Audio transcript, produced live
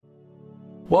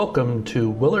Welcome to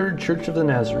Willard Church of the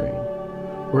Nazarene.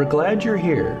 We're glad you're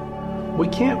here. We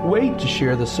can't wait to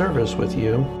share the service with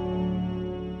you.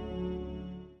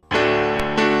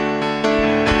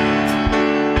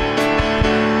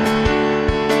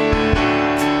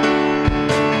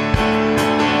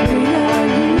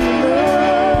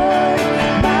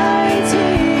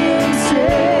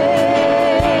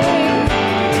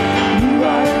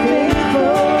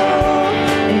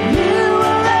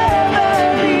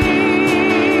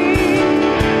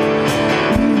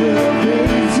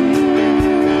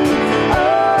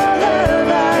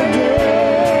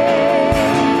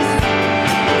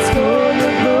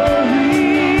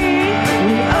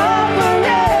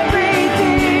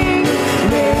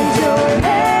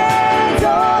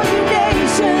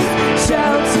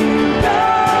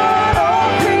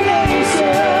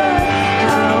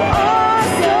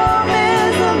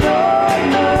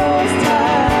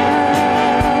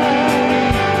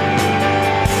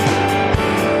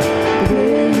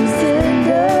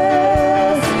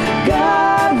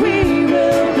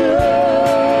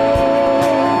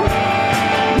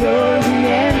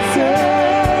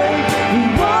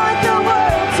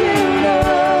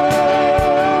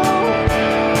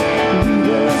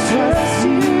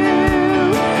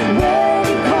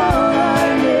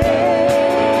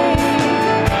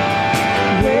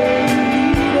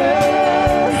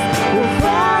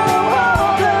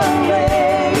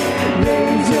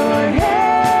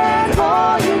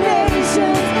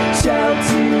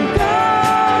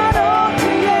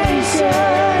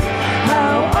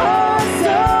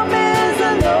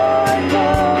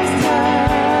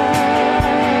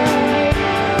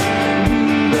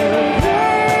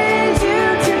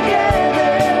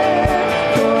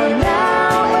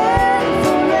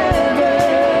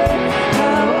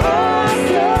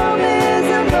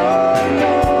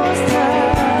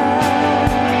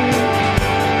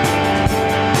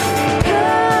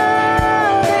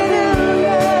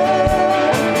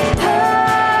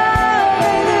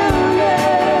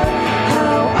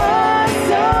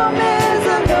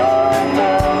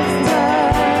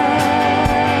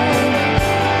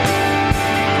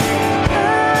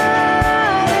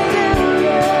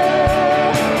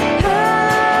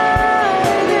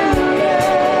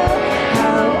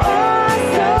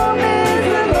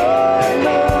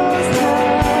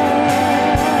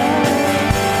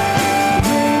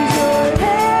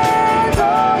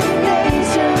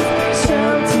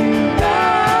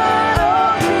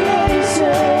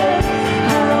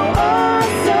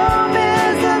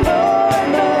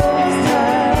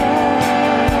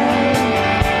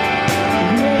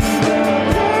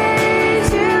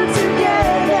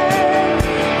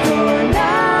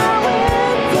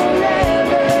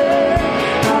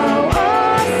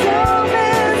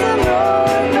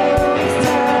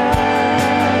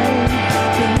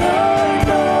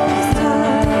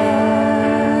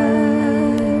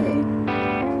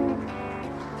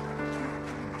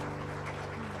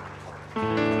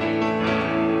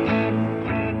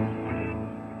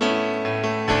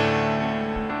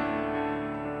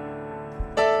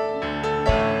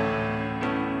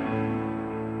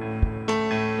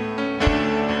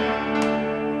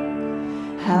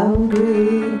 How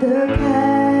great the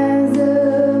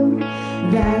chasm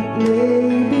that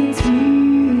lay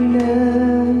between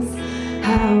us,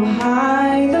 how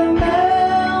high the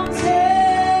mountain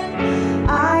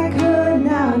I could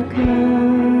not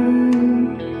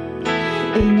climb.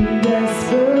 In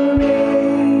desperation,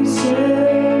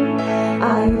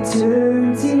 I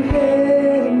turned to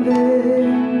heaven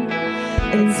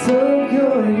and spoke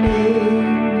your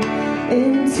name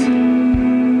into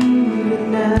the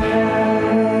night.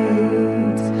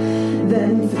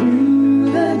 Then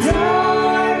through the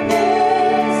darkness,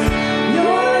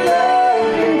 your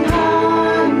love and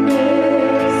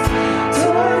kindness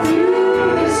tore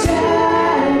through the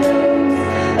shadows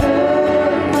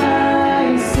of my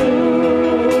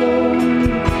soul.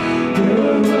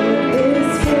 Your work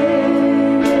is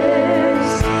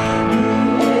finished,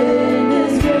 the end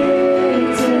is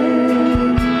written.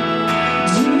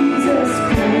 Jesus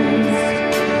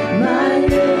Christ, my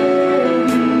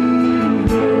living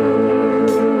hope.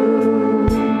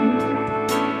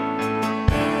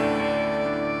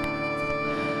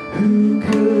 Who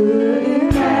could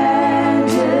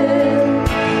imagine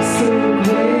so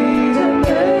great a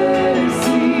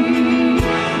mercy?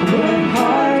 What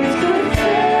heart could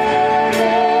fathom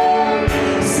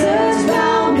such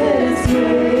boundless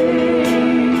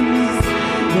grace?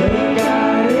 The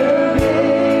God of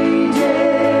ages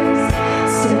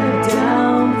stepped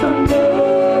down from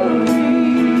glory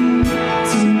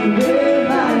to bear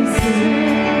my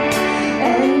sin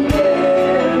and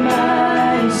bear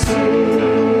my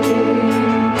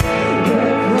shame.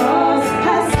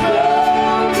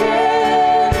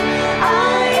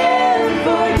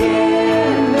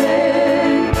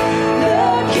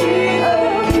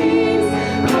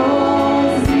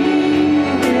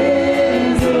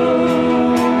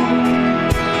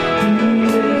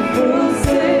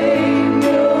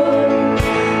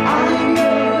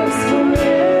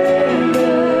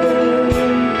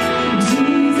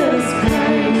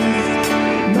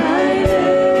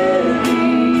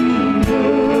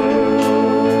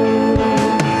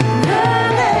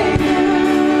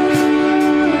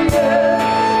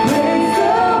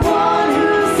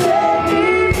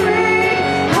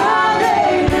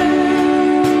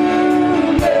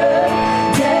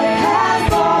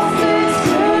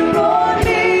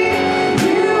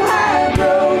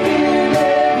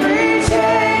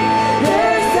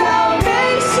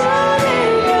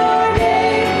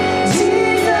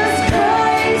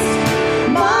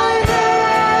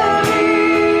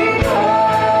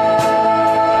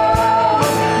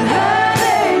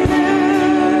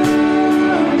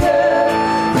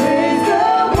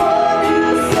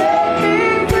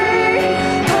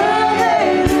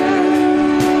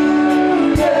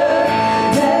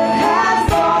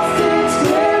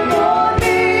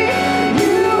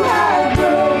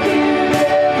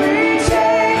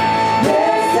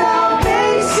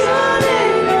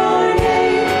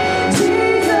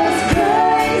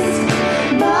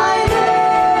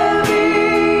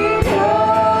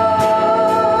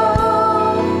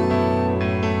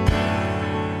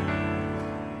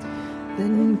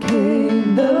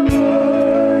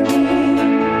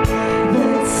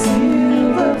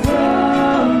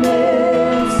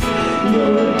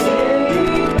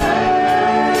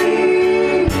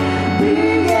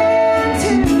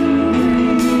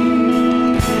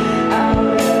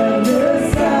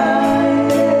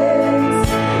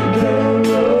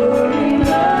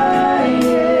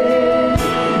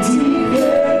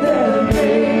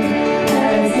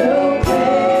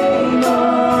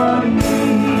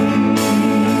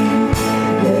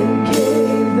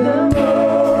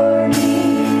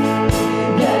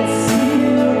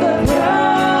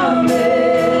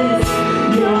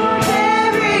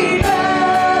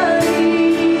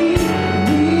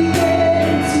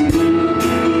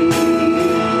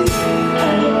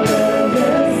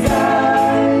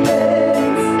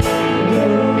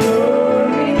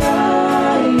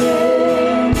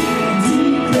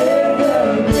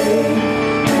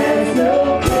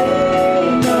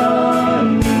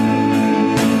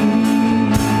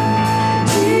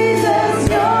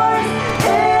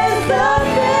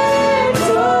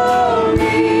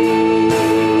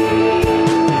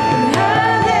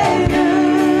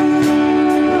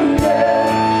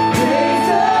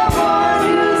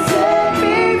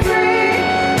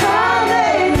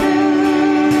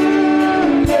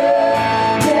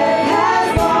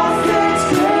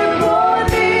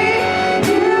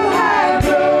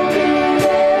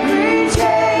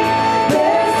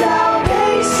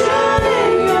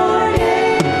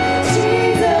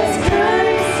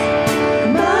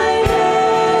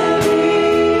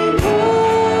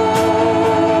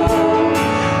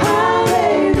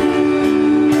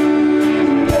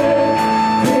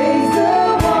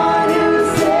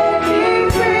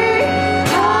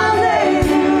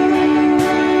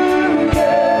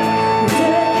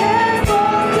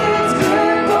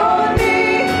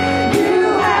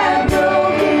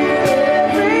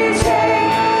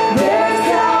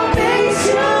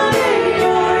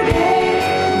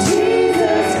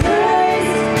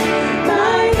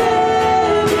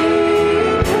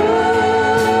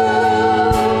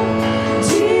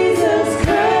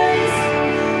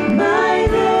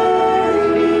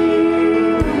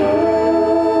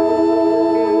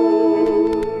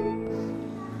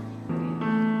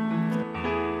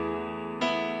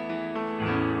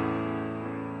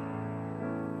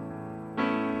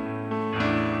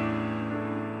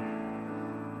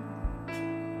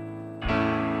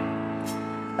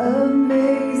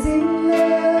 Amazing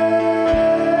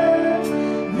love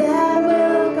that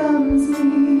welcomes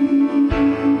me,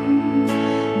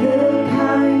 the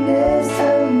kindness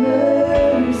of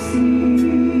mercy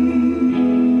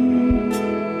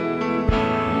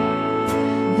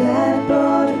that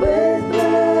bought with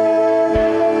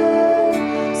blood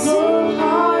so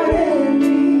hardened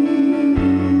me,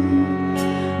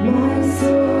 my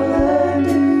soul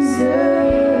undeserving.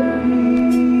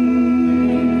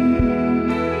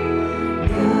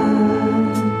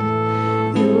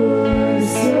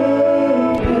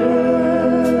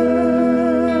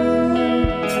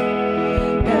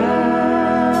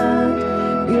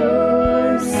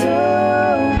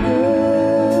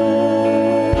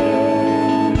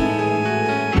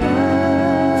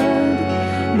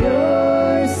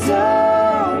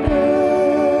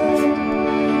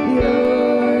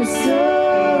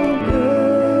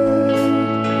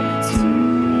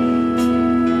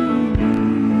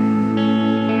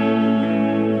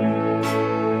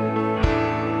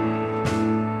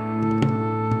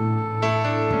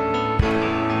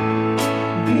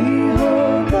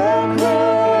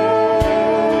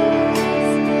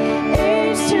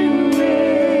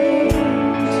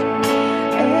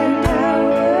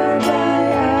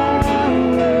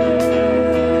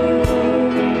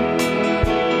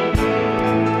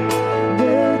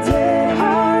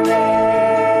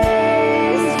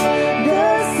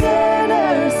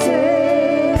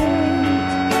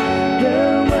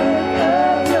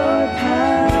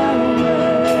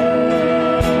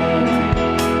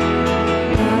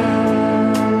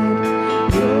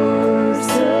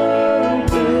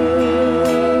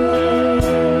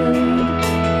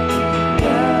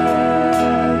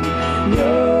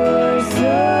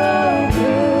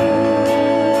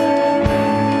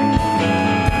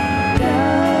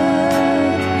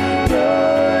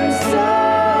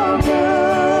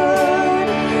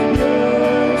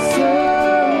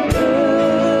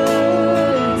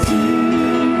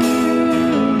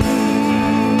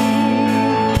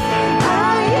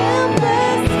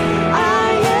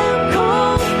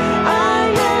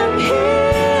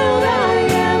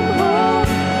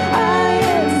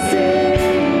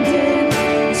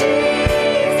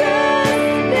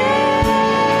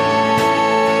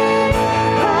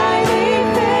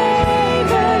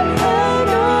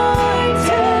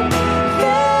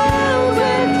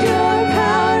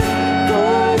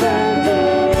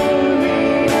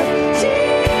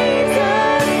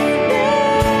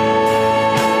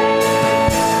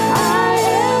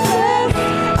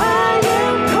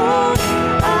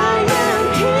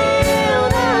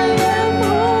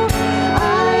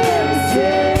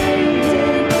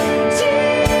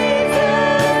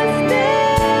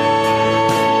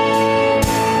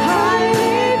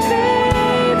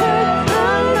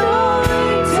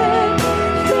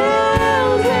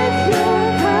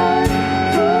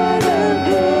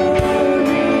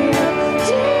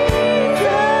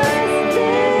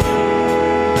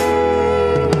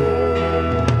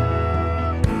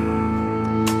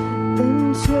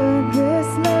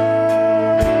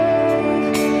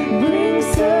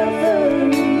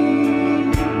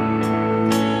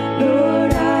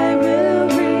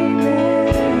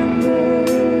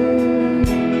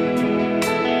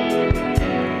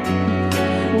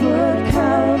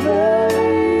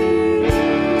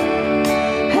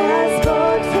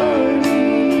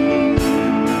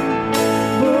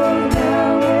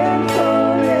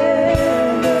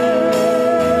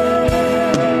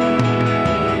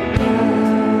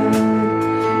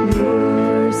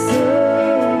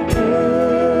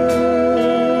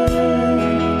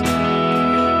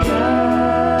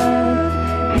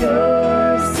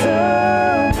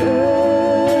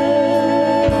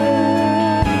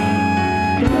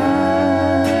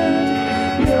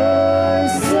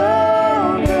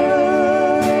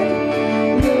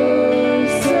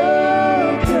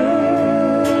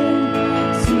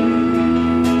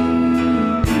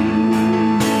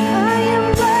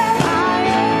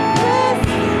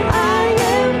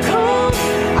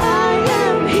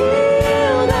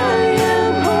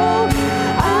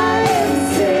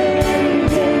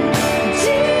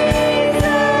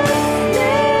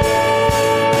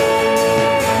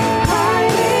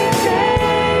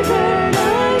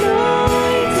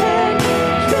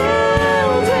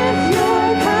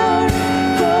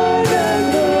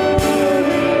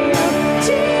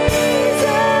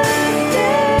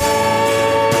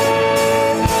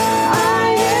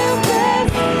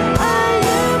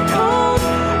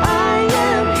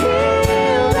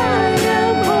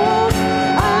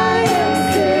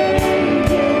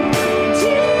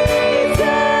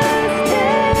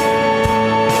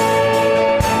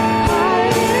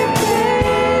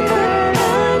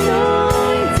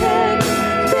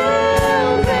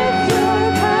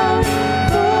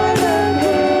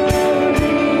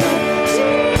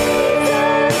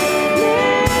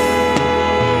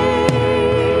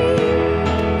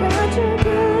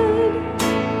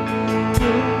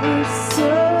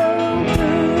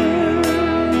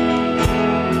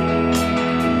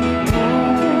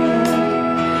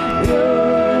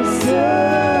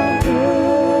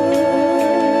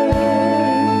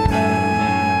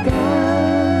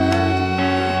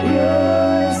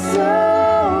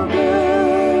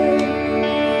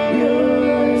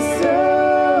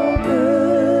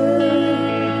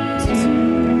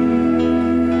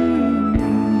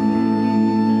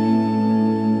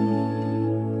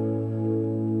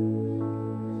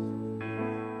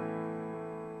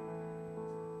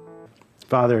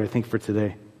 Father, I thank you for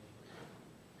today.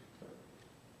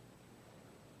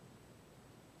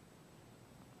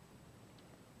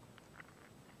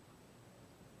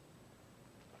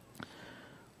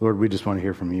 Lord, we just want to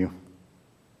hear from you.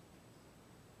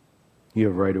 You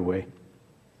have right away.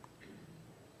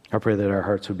 I pray that our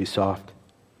hearts would be soft,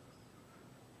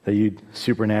 that you'd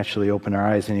supernaturally open our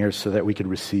eyes and ears so that we could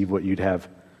receive what you'd have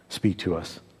speak to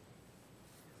us.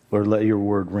 Lord, let your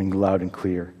word ring loud and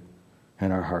clear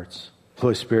in our hearts.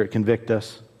 Holy Spirit, convict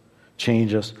us,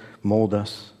 change us, mold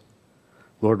us.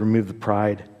 Lord, remove the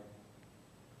pride.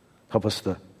 Help us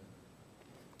to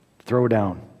throw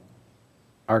down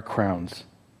our crowns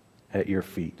at your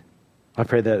feet. I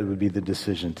pray that it would be the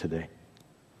decision today.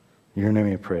 In your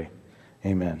name I pray.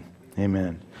 Amen.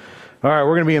 Amen. All right,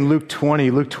 we're going to be in Luke 20.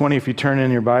 Luke 20, if you turn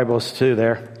in your Bibles too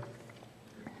there.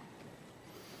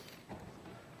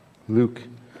 Luke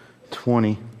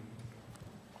 20.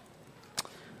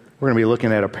 We're going to be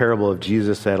looking at a parable of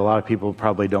Jesus that a lot of people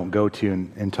probably don't go to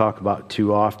and talk about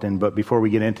too often. But before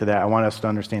we get into that, I want us to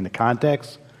understand the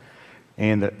context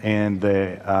and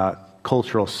the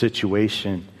cultural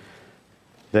situation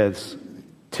that's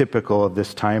typical of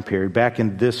this time period. Back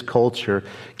in this culture,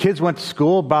 kids went to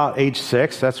school about age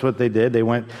 6. That's what they did. They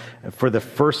went for the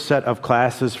first set of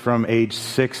classes from age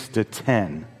 6 to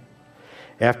 10.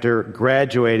 After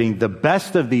graduating, the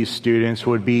best of these students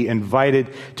would be invited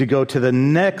to go to the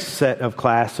next set of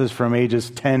classes from ages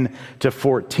 10 to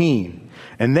 14.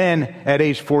 And then at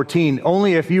age 14,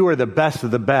 only if you were the best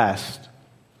of the best,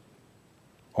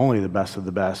 only the best of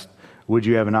the best, would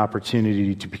you have an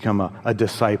opportunity to become a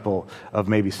disciple of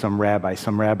maybe some rabbi.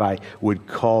 Some rabbi would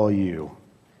call you.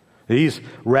 These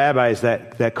rabbis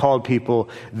that called people,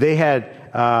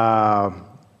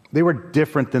 they were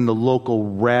different than the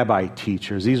local rabbi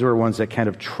teachers. These were ones that kind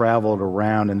of traveled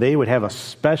around, and they would have a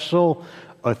special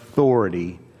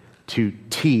authority to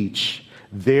teach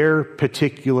their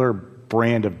particular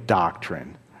brand of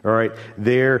doctrine. All right,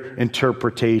 their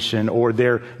interpretation or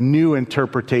their new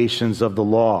interpretations of the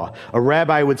law. A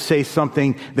rabbi would say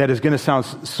something that is going to sound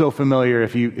so familiar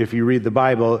if you read the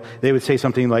Bible. They would say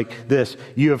something like this: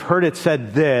 "You have heard it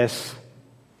said this,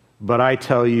 but I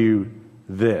tell you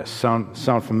this."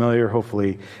 Sound familiar?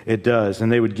 Hopefully it does.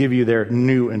 And they would give you their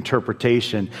new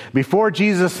interpretation. Before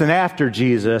Jesus and after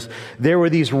Jesus, there were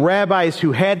these rabbis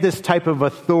who had this type of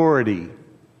authority.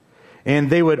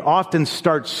 And they would often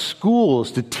start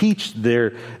schools to teach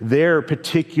their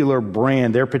particular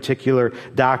brand, their particular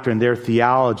doctrine, their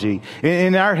theology.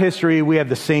 In our history, we have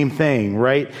the same thing,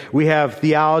 right? We have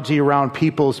theology around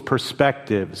people's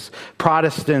perspectives.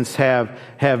 Protestants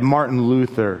have Martin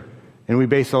Luther, and we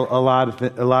base a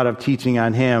lot of teaching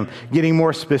on him. Getting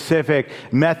more specific,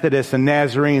 Methodists and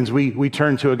Nazarenes, we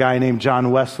turn to a guy named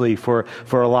John Wesley for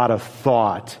a lot of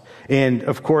thought. And,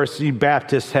 of course, you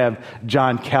Baptists have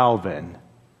John Calvin.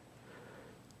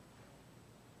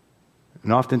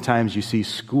 And oftentimes you see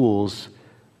schools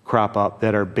crop up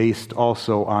that are based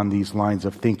also on these lines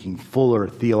of thinking. Fuller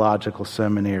Theological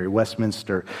Seminary,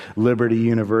 Westminster, Liberty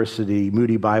University,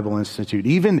 Moody Bible Institute.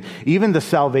 Even the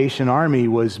Salvation Army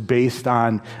was based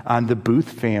on the Booth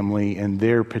family and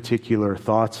their particular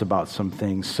thoughts about some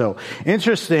things. So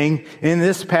interesting, in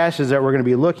this passage that we're going to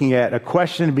be looking at, a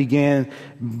question began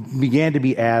to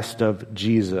be asked of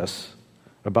Jesus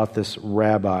about this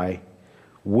rabbi.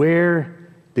 Where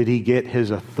did he get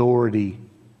his authority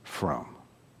from?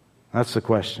 That's the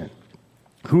question.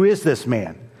 Who is this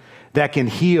man that can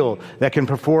heal, that can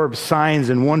perform signs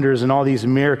and wonders and all these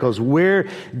miracles? Where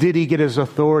did he get his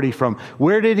authority from?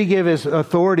 Where did he give his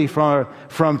authority from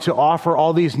to offer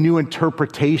all these new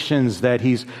interpretations that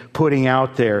he's putting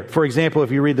out there? For example,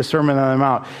 if you read the Sermon on the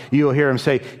Mount, you'll hear him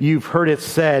say, "You've heard it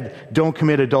said, don't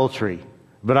commit adultery.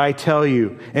 But I tell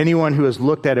you, anyone who has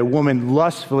looked at a woman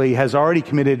lustfully has already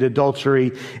committed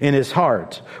adultery in his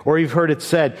heart." Or you've heard it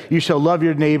said, "You shall love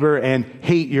your neighbor and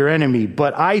hate your enemy."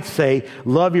 But I say,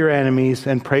 love your enemies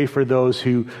and pray for those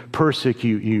who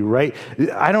persecute you, right?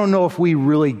 I don't know if we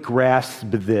really grasp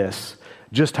this,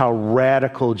 just how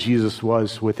radical Jesus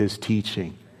was with his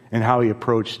teaching and how he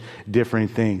approached different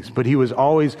things. But he was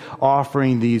always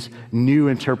offering these new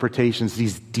interpretations,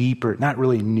 these deeper, not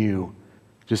really new,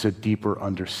 just a deeper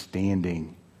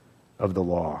understanding of the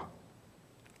law.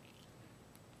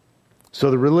 So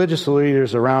the religious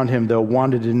leaders around him, though,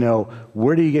 wanted to know,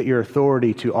 where do you get your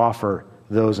authority to offer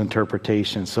those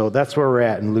interpretations? So that's where we're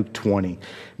at in Luke 20,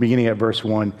 beginning at verse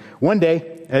 1. One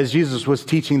day, as Jesus was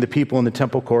teaching the people in the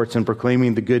temple courts and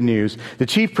proclaiming the good news, the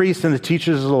chief priests and the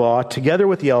teachers of the law, together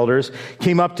with the elders,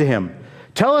 came up to him.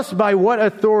 Tell us by what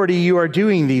authority you are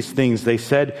doing these things, they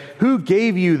said. Who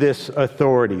gave you this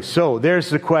authority? So there's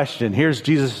the question. Here's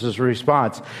Jesus'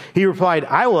 response. He replied,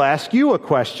 I will ask you a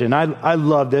question. I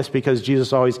love this because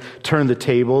Jesus always turned the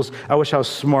tables. I wish I was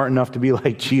smart enough to be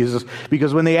like Jesus,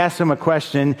 because when they asked him a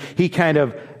question, he kind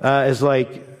of is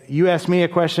like, you ask me a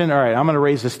question? All right, I'm going to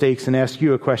raise the stakes and ask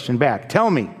you a question back. Tell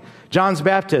me, John's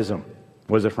baptism,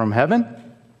 was it from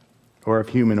heaven or of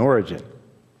human origin?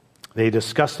 They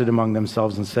discussed it among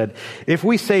themselves and said, if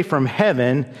we say from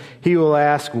heaven, he will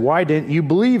ask, why didn't you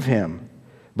believe him?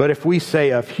 But if we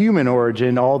say of human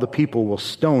origin, all the people will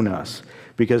stone us,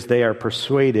 because they are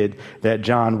persuaded that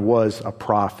John was a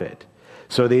prophet.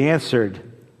 So they answered,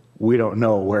 we don't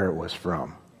know where it was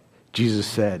from. Jesus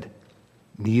said,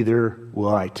 neither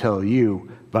will I tell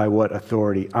you by what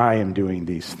authority I am doing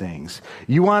these things.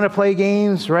 You want to play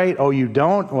games, right? Oh, you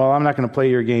don't? Well, I'm not going to play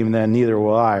your game then, neither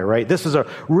will I, right? This is a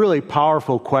really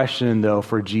powerful question, though,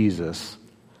 for Jesus.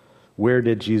 Where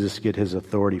did Jesus get his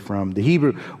authority from? The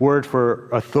Hebrew word for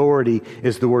authority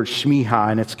is the word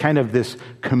shmiha, and it's kind of this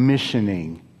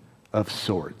commissioning of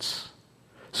sorts.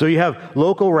 So you have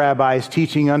local rabbis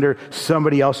teaching under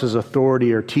somebody else's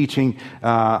authority, or teaching,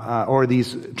 or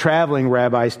these traveling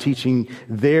rabbis teaching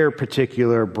their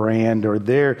particular brand or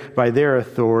by their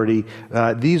authority.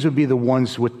 These would be the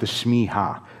ones with the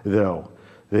shmiha, though.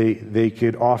 They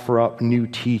could offer up new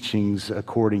teachings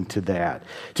according to that.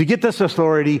 To get this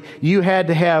authority, you had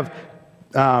to have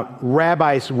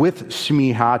rabbis with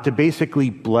shmiha to basically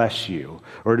bless you,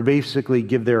 or to basically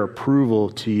give their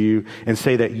approval to you and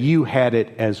say that you had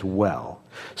it as well.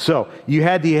 So you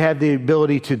had to have the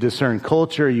ability to discern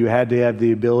culture. You had to have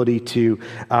the ability to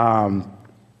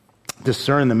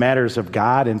discern the matters of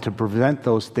God and to present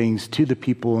those things to the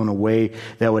people in a way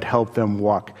that would help them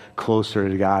walk closer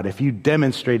to God. If you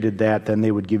demonstrated that, then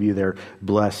they would give you their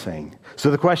blessing.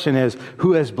 So the question is,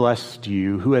 who has blessed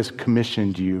you? Who has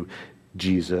commissioned you?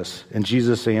 Jesus. And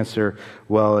Jesus' answer,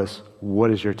 well, is,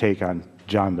 what is your take on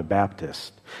John the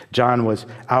Baptist? John was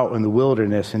out in the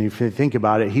wilderness, and if you think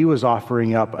about it, he was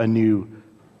offering up a new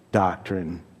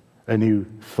doctrine, a new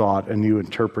thought, a new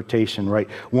interpretation, right?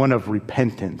 One of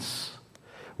repentance,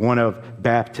 one of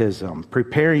baptism,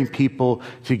 preparing people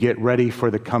to get ready for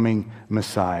the coming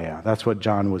Messiah. That's what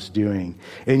John was doing.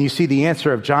 And you see, the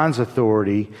answer of John's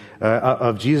authority,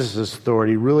 of Jesus'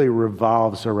 authority, really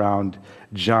revolves around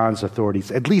John's authorities,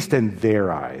 at least in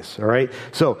their eyes, all right?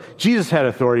 So Jesus had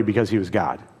authority because he was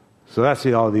God. So that's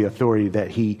all the authority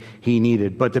that he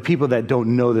needed. But the people that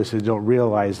don't know this and don't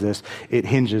realize this, it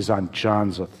hinges on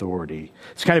John's authority.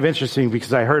 It's kind of interesting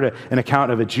because I heard an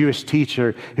account of a Jewish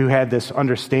teacher who had this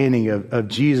understanding of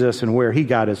Jesus and where he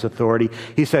got his authority.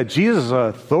 He said Jesus'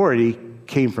 authority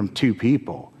came from two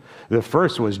people. The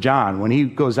first was John. When he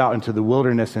goes out into the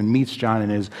wilderness and meets John and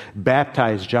is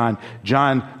baptized John,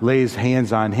 John lays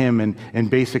hands on him and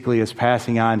basically is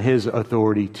passing on his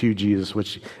authority to Jesus,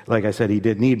 which, like I said, he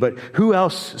didn't need. But who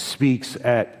else speaks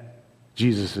at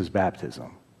Jesus'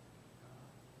 baptism?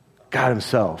 God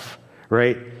himself,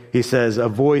 right? He says, a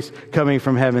voice coming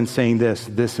from heaven saying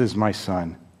this is my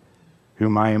son,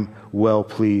 whom I am well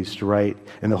pleased, right?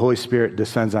 And the Holy Spirit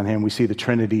descends on him. We see the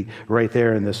Trinity right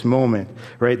there in this moment,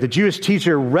 right? The Jewish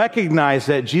teacher recognized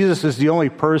that Jesus is the only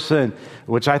person,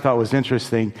 which I thought was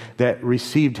interesting, that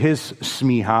received his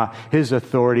shmiha, his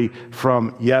authority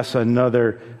from, yes,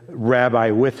 another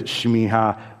rabbi with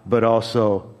shmiha, but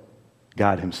also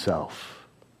God himself.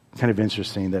 Kind of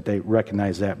interesting that they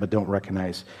recognize that, but don't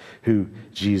recognize who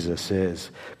Jesus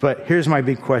is. But here's my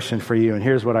big question for you, and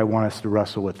here's what I want us to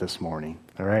wrestle with this morning,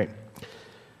 all right?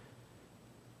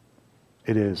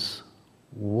 It is,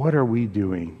 what are we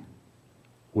doing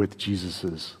with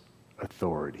Jesus'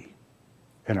 authority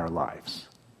in our lives?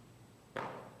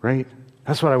 Right?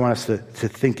 That's what I want us to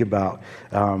think about.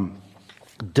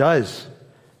 Does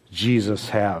Jesus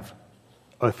have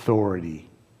authority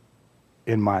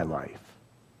in my life?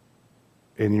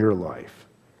 In your life?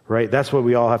 Right? That's what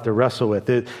we all have to wrestle with.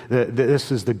 This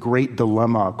is the great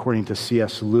dilemma, according to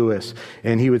C.S. Lewis.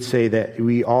 And he would say that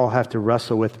we all have to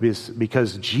wrestle with this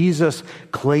because Jesus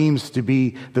claims to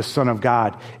be the Son of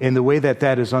God. And the way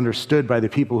that is understood by the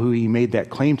people who he made that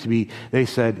claim to be, they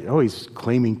said, oh, he's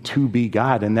claiming to be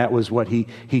God. And that was what he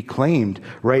claimed,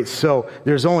 right? So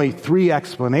there's only three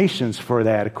explanations for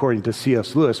that, according to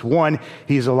C.S. Lewis. One,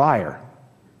 he's a liar.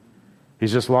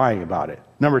 He's just lying about it.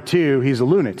 Number two, he's a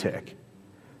lunatic.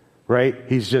 Right?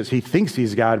 He thinks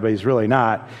he's God, but he's really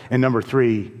not. And number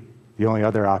three, the only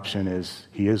other option is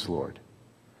he is Lord.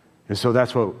 And so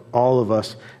that's what all of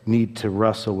us need to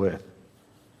wrestle with.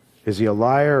 Is he a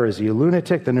liar or is he a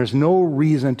lunatic? Then there's no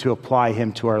reason to apply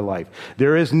him to our life.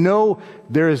 There is no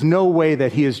way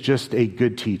that he is just a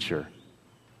good teacher,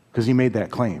 because he made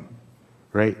that claim,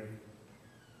 right?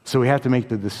 So we have to make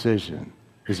the decision.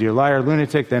 Is he a liar or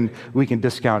lunatic? Then we can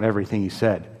discount everything he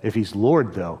said. If he's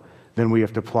Lord, though, then we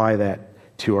have to apply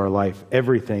that to our life.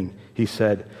 Everything he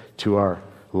said to our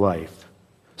life.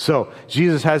 So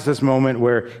Jesus has this moment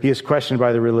where he is questioned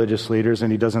by the religious leaders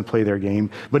and he doesn't play their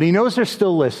game, but he knows they're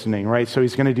still listening, right? So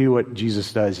he's going to do what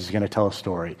Jesus does. He's going to tell a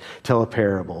story, tell a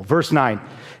parable. Verse 9,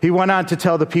 he went on to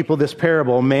tell the people this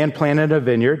parable. A man planted a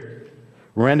vineyard,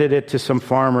 rented it to some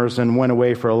farmers, and went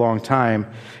away for a long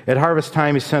time. At harvest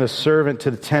time, he sent a servant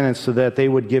to the tenants so that they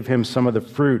would give him some of the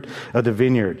fruit of the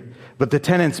vineyard. But the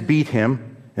tenants beat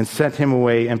him and sent him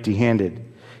away empty-handed.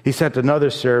 He sent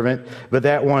another servant, but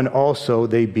that one also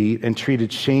they beat and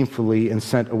treated shamefully and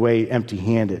sent away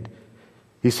empty-handed.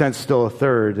 He sent still a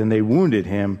third, and they wounded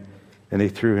him, and they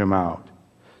threw him out.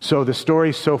 So the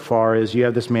story so far is you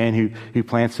have this man who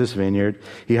plants this vineyard.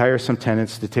 He hires some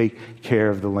tenants to take care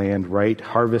of the land, right?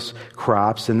 Harvest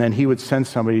crops, and then he would send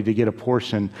somebody to get a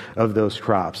portion of those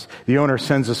crops. The owner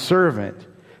sends a servant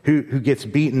who gets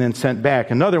beaten and sent back.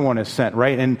 Another one is sent,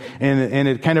 right? And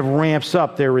it kind of ramps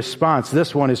up their response.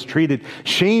 This one is treated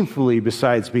shamefully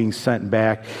besides being sent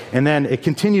back. And then it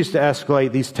continues to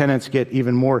escalate. These tenants get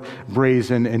even more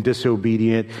brazen and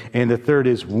disobedient. And the third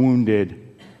is wounded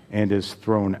and is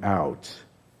thrown out.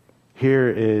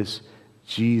 Here is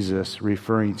Jesus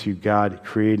referring to God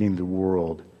creating the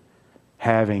world,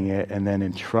 having it, and then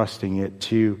entrusting it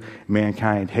to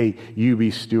mankind. Hey, you be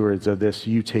stewards of this.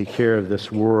 You take care of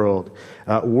this world.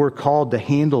 We're called to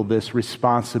handle this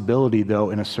responsibility, though,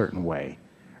 in a certain way,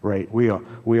 right? We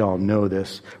all know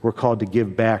this. We're called to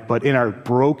give back, but in our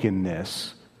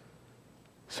brokenness,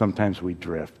 sometimes we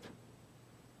drift,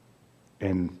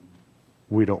 and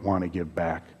we don't want to give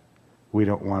back. We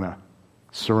don't want to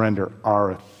surrender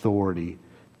our authority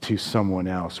to someone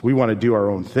else. We want to do our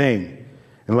own thing.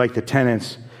 And like the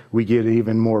tenants, we get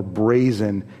even more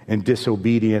brazen and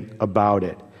disobedient about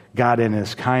it. God in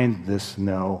his kindness,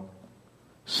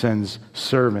 sends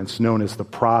servants known as the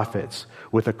prophets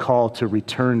with a call to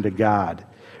return to God,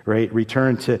 right?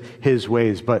 Return to his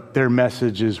ways, but their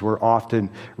messages were often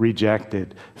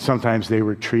rejected. Sometimes they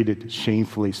were treated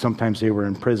shamefully. Sometimes they were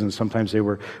in prison. Sometimes they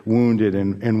were wounded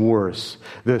and worse.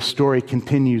 The story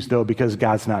continues, though, because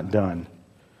God's not done.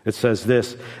 It says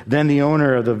this, then the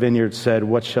owner of the vineyard said,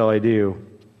 what shall I do?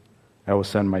 I will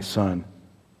send my son,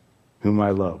 whom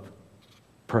I love.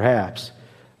 Perhaps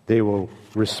they will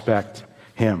respect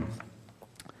him.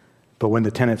 But when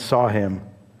the tenants saw him,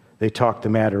 they talked the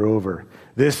matter over.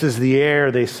 This is the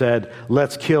heir, they said.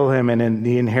 Let's kill him, and then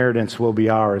the inheritance will be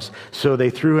ours. So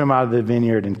they threw him out of the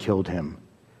vineyard and killed him.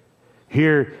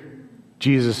 Here,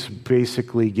 Jesus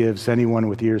basically gives anyone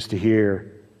with ears to hear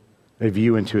a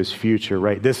view into his future,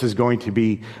 right? This is going to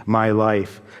be my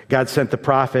life. God sent the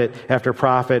prophet after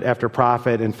prophet after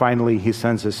prophet, and finally he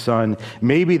sends his son.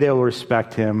 Maybe they'll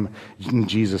respect him. And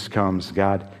Jesus comes,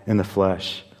 God in the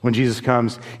flesh. When Jesus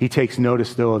comes, he takes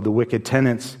notice, though, of the wicked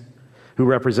tenants who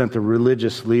represent the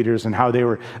religious leaders and how they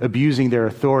were abusing their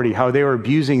authority, how they were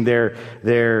abusing their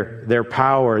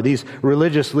power. These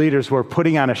religious leaders were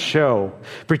putting on a show,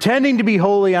 pretending to be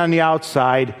holy on the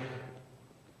outside,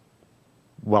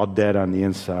 while dead on the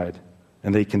inside.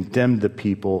 And they condemned the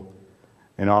people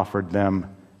and offered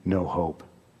them no hope.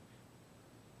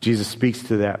 Jesus speaks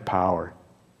to that power.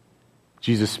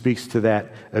 Jesus speaks to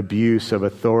that abuse of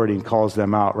authority and calls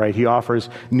them out, right? He offers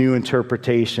new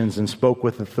interpretations and spoke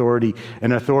with authority,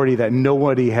 an authority that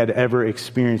nobody had ever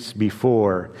experienced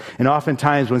before. And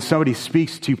oftentimes when somebody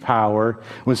speaks to power,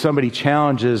 when somebody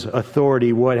challenges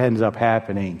authority, what ends up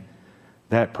happening?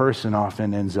 That person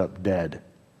often ends up dead.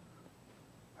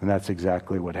 And that's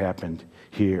exactly what happened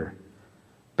here.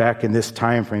 Back in this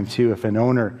time frame, too, if an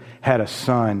owner had a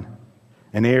son,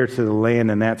 an heir to the land,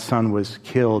 and that son was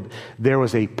killed, there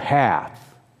was a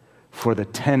path for the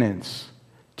tenants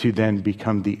to then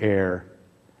become the heir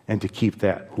and to keep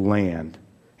that land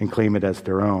and claim it as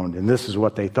their own. And this is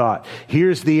what they thought.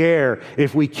 Here's the heir.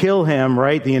 If we kill him,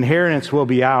 right, the inheritance will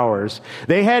be ours.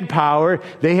 They had power.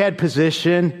 They had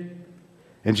position.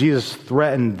 And Jesus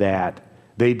threatened that.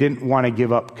 They didn't want to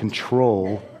give up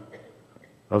control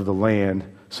of the land,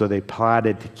 so they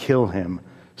plotted to kill him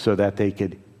so that they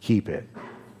could keep it.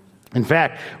 In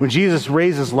fact, when Jesus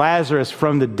raises Lazarus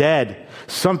from the dead,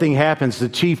 something happens. The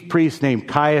chief priest named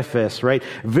Caiaphas, right?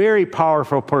 Very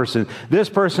powerful person. This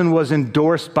person was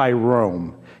endorsed by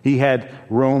Rome. He had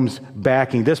Rome's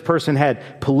backing. This person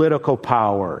had political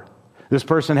power. This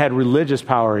person had religious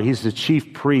power. He's the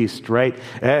chief priest, right?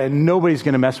 And nobody's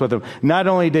going to mess with him. Not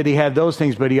only did he have those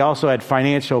things, but he also had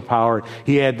financial power.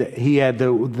 He had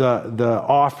the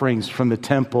offerings from the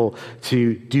temple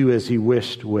to do as he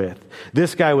wished with.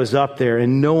 This guy was up there,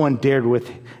 and no one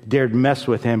dared mess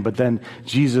with him. But then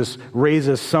Jesus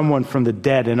raises someone from the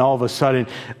dead, and all of a sudden,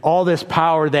 all this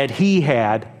power that he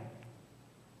had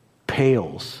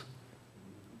pales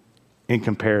in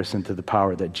comparison to the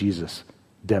power that Jesus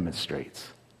demonstrates.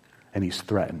 And he's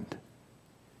threatened.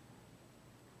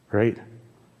 Right?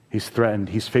 He's threatened.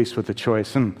 He's faced with a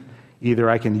choice. Either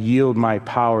I can yield my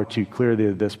power to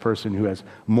clearly this person who has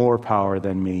more power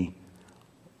than me,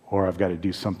 or I've got to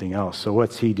do something else. So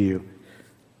what's he do?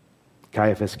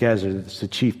 Caiaphas gathers the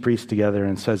chief priests together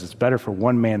and says it's better for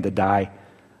one man to die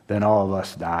than all of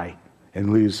us die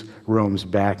and lose Rome's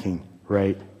backing,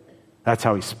 right? That's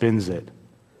how he spins it.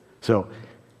 So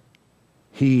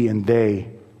he and they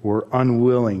were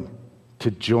unwilling to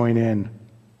join in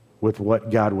with what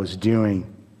God was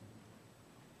doing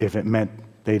if it meant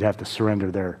they'd have to surrender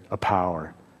their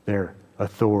power, their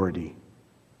authority.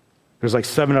 There's like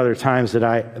 7 other times that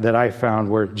I found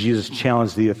where Jesus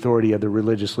challenged the authority of the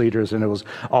religious leaders, and it was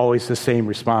always the same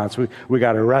response. We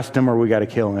got to arrest him or we got to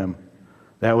kill him.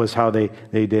 That was how they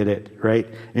did it, right?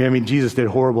 I mean, Jesus did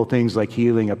horrible things like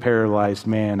healing a paralyzed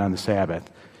man on the Sabbath.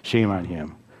 Shame on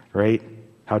him, right?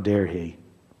 How dare he?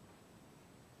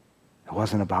 It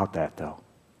wasn't about that, though.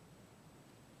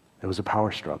 It was a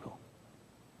power struggle.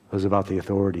 It was about the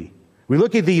authority. We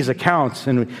look at these accounts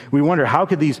and we wonder, how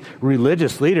could these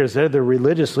religious leaders, they're the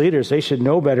religious leaders, they should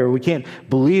know better. We can't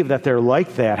believe that they're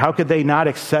like that. How could they not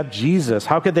accept Jesus?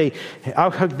 How could they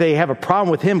have a problem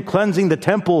with him cleansing the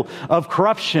temple of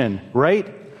corruption, right?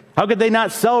 How could they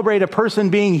not celebrate a person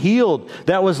being healed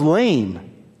that was lame?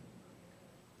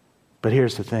 But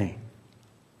here's the thing.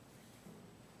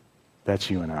 That's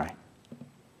you and I.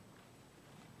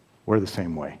 We're the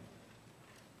same way.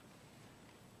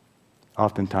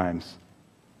 Oftentimes,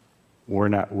 we're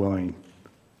not willing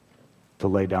to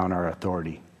lay down our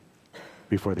authority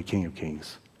before the King of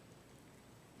Kings,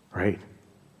 right?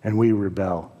 And we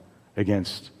rebel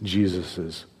against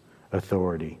Jesus'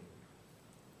 authority.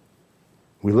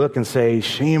 We look and say,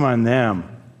 shame on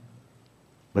them,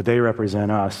 but they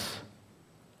represent us.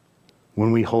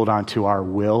 When we hold on to our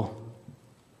will,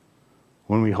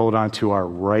 when we hold on to our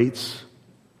rights,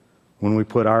 when we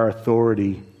put our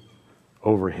authority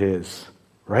over his,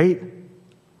 right?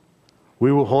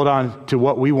 We will hold on to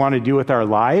what we want to do with our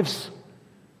lives.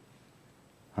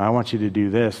 I want you to do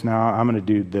this. Now I'm going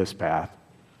to do this path.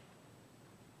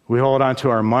 We hold on to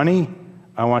our money.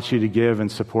 I want you to give and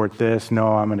support this. No,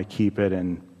 I'm going to keep it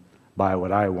and buy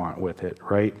what I want with it,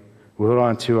 right? We hold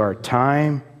on to our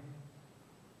time.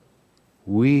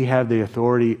 We have the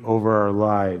authority over our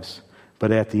lives,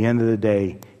 but at the end of the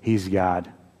day, he's God,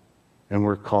 and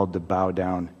we're called to bow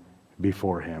down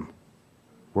before him.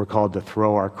 We're called to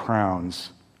throw our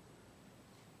crowns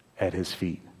at his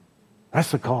feet.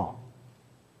 That's the call.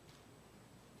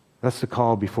 That's the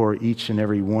call before each and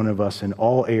every one of us in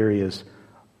all areas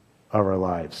of our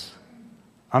lives.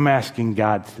 I'm asking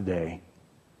God today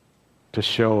to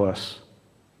show us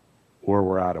where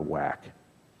we're out of whack.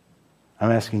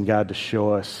 I'm asking God to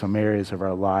show us some areas of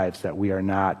our lives that we are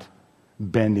not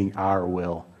bending our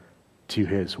will to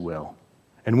his will.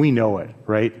 And we know it,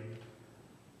 right?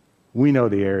 We know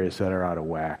the areas that are out of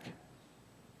whack.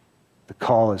 The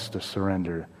call is to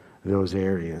surrender those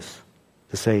areas,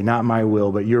 to say, not my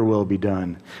will, but your will be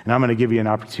done. And I'm going to give you an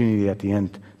opportunity at the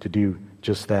end to do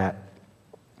just that.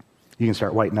 You can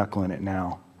start white-knuckling it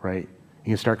now, right?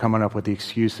 You can start coming up with the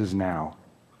excuses now.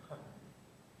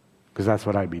 Because that's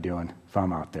what I'd be doing if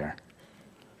I'm out there.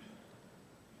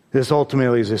 This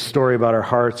ultimately is a story about our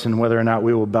hearts and whether or not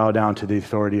we will bow down to the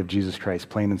authority of Jesus Christ,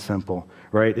 plain and simple,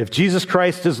 right? If Jesus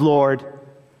Christ is Lord,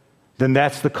 then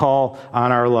that's the call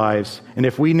on our lives. And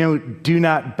if we do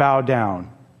not bow down,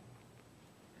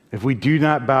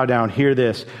 hear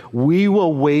this, we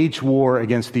will wage war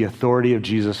against the authority of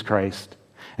Jesus Christ.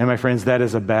 And my friends, that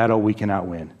is a battle we cannot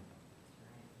win.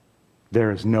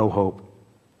 There is no hope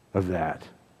of that.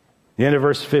 The end of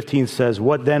verse 15 says,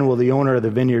 what then will the owner of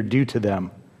the vineyard do to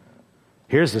them?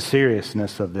 Here's the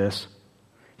seriousness of this.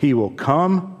 He will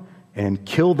come and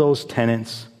kill those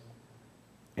tenants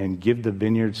and give the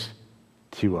vineyards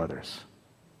to others.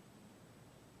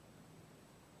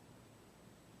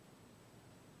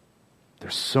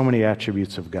 There's so many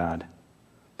attributes of God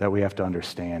that we have to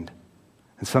understand.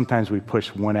 And sometimes we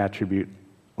push one attribute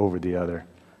over the other.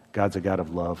 God's a God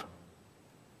of love.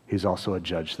 He's also a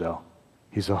judge, though.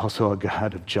 He's also a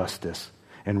God of justice.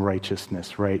 and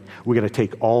righteousness, right? We got to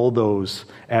take all those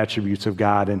attributes of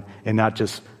God and not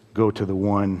just go to the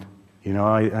one, he's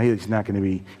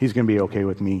going to be okay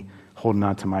with me holding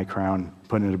on to my crown,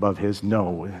 putting it above his.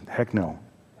 No, heck no.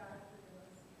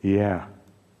 Yeah.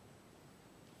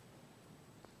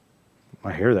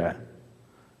 I hear that.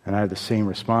 And I have the same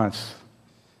response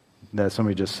that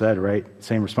somebody just said, right?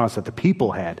 Same response that the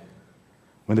people had.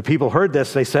 When the people heard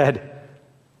this, they said,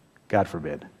 God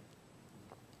forbid.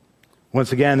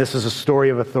 Once again, this is a story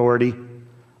of authority,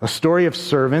 a story of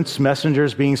servants,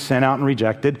 messengers being sent out and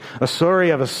rejected, a story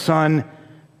of a son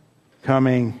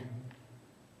coming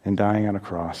and dying on a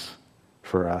cross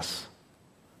for us.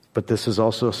 But this is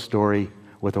also a story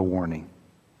with a warning.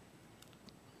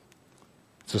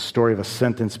 It's a story of a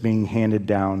sentence being handed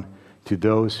down to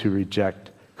those who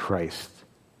reject Christ,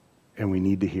 and we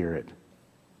need to hear it.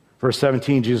 Verse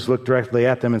 17, Jesus looked directly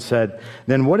at them and said,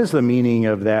 "Then what is the meaning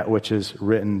of that which is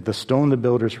written? The stone the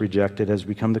builders rejected has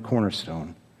become the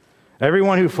cornerstone.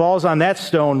 Everyone who falls on that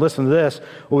stone," listen to this,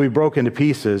 "will be broken to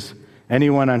pieces.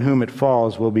 Anyone on whom it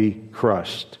falls will be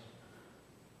crushed."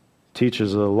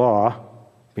 Teachers of the law,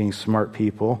 being smart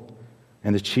people,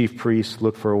 and the chief priests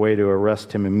looked for a way to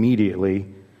arrest him immediately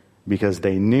because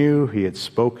they knew he had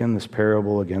spoken this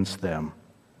parable against them.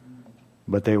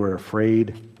 But they were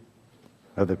afraid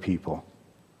of the people.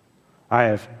 I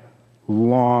have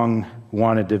long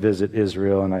wanted to visit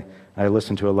Israel, and I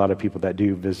listen to a lot of people that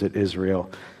do visit Israel.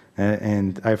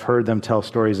 And I've heard them tell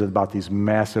stories about these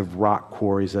massive rock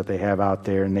quarries that they have out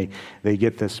there, and they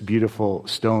get this beautiful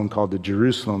stone called the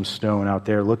Jerusalem stone out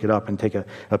there. Look it up and take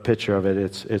a picture of it.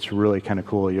 It's really kind of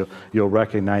cool. You'll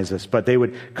recognize this. But they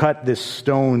would cut these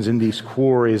stones in these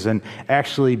quarries and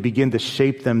actually begin to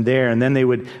shape them there, and then they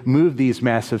would move these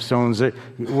massive stones.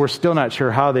 We're still not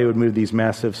sure how they would move these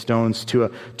massive stones to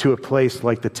a place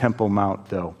like the Temple Mount,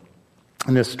 though.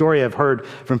 And the story I've heard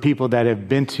from people that have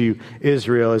been to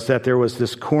Israel is that there was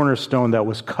this cornerstone that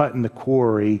was cut in the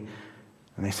quarry,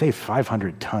 and they say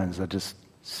 500 tons. That just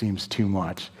seems too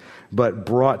much. But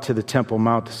brought to the Temple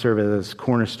Mount to serve as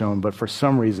cornerstone. But for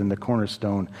some reason, the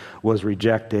cornerstone was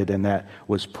rejected, and that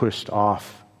was pushed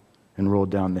off and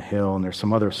rolled down the hill. And there's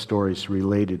some other stories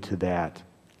related to that.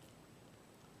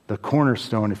 The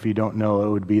cornerstone, if you don't know, it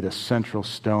would be the central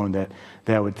stone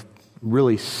that would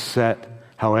really set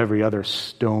how every other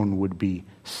stone would be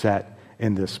set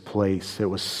in this place. It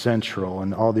was central,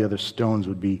 and all the other stones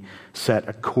would be set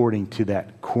according to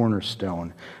that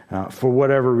cornerstone. For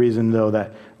whatever reason, though,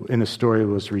 that in the story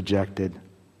was rejected,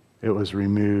 it was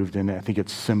removed, and I think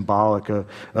it's symbolic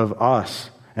of us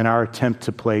and our attempt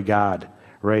to play God,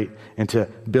 right? And to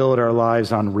build our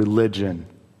lives on religion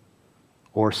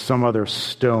or some other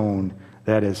stone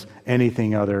that is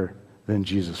anything other than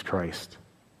Jesus Christ.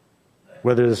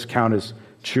 Whether this count as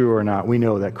true or not, we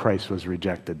know that Christ was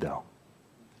rejected, though.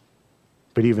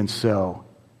 But even so,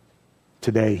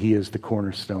 today he is the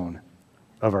cornerstone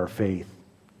of our faith.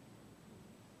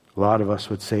 A lot of us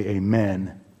would say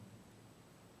amen,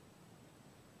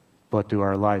 but do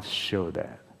our lives show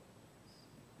that?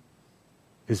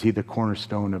 Is he the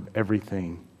cornerstone of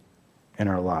everything in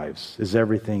our lives? Is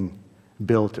everything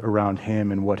built around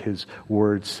him and what his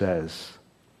word says?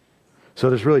 So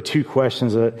there's really two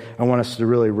questions that I want us to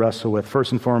really wrestle with.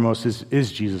 First and foremost,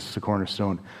 is Jesus the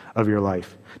cornerstone of your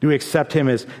life? Do we accept him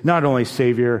as not only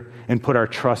Savior and put our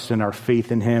trust and our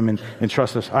faith in him and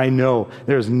trust us? I know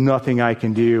there's nothing I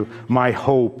can do. My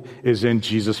hope is in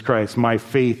Jesus Christ. My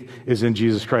faith is in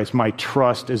Jesus Christ. My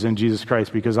trust is in Jesus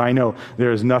Christ, because I know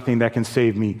there is nothing that can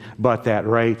save me but that,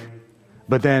 right?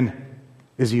 But then,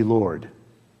 is he Lord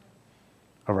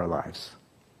of our lives?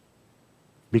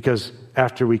 Because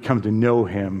after we come to know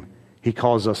him, he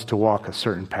calls us to walk a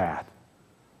certain path,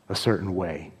 a certain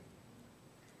way.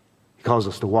 He calls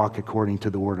us to walk according to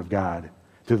the Word of God,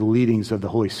 to the leadings of the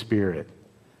Holy Spirit,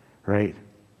 right?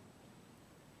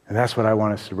 And that's what I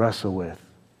want us to wrestle with,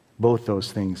 both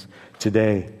those things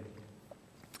today.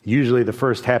 Usually the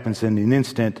first happens in an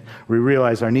instant. We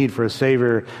realize our need for a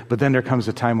Savior, but then there comes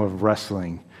a time of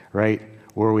wrestling, right?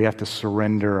 Where we have to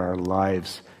surrender our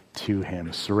lives to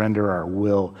him, surrender our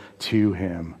will to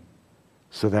him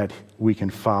so that we can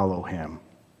follow him.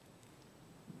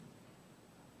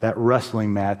 That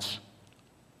wrestling match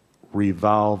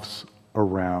revolves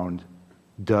around,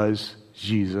 does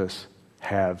Jesus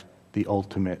have the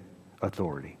ultimate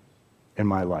authority in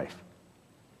my life?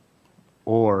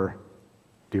 Or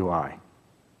do I?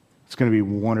 It's going to be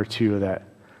one or two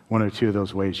of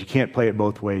those ways. You can't play it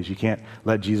both ways. You can't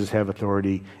let Jesus have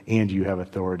authority and you have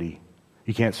authority.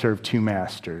 You can't serve two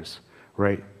masters,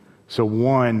 right? So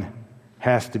one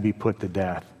has to be put to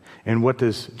death. And what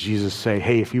does Jesus say?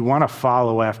 Hey, if you want to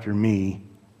follow after me,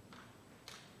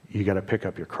 you got to pick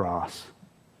up your cross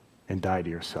and die to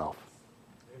yourself.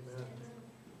 Amen.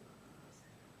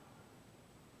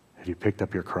 Have you picked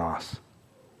up your cross?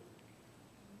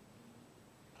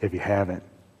 If you haven't,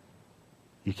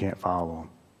 you can't follow him.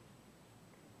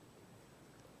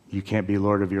 You can't be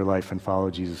Lord of your life and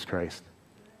follow Jesus Christ.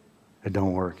 It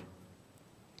don't work.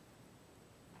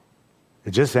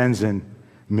 It just ends in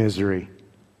misery.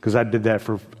 Because I did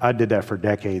that for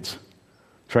decades.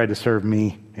 Tried to serve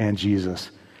me and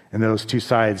Jesus. And those two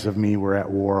sides of me were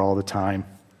at war all the time.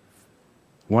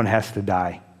 One has to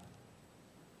die.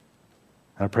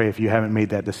 And I pray if you haven't made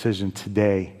that decision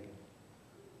today,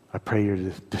 I pray your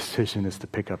decision is to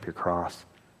pick up your cross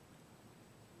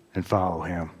and follow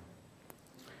him.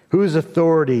 Whose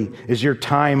authority is your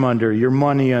time under, your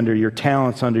money under, your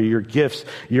talents under, your gifts,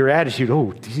 your attitude?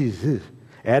 Oh, Jesus.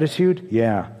 Attitude?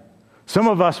 Yeah. Some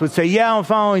of us would say, yeah, I'm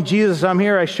following Jesus. I'm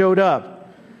here. I showed up.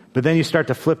 But then you start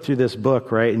to flip through this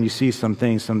book, right? And you see some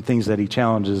things that he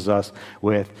challenges us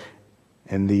with.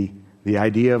 And the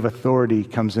idea of authority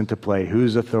comes into play.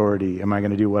 Whose authority? Am I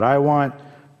going to do what I want?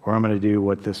 Or I'm going to do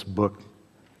what this book,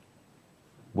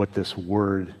 what this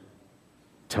word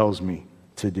tells me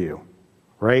to do?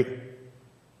 Right?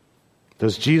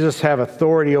 Does Jesus have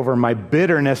authority over my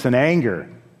bitterness and anger?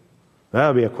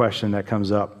 That'll be a question that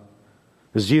comes up.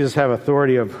 Does Jesus have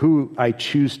authority of who I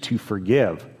choose to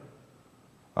forgive?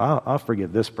 I'll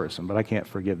forgive this person, but I can't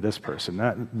forgive this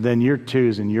person. Then you're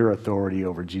choosing your authority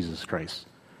over Jesus Christ's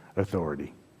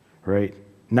authority, right?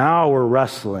 Now we're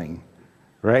wrestling,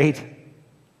 right?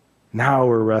 Now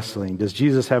we're wrestling. Does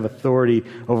Jesus have authority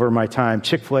over my time?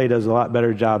 Chick-fil-A does a lot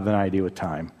better job than I do with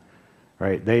time,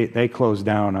 right? They close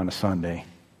down on a Sunday.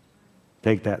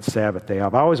 Take that Sabbath day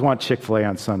off. I always want Chick-fil-A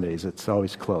on Sundays. It's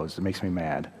always closed. It makes me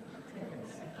mad.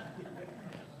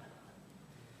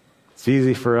 It's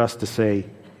easy for us to say,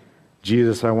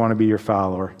 Jesus, I want to be your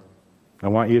follower. I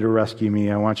want you to rescue me.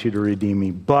 I want you to redeem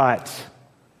me. But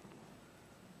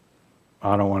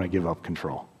I don't want to give up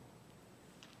control.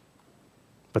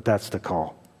 But that's the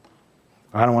call.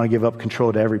 I don't want to give up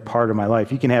control to every part of my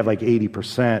life. You can have like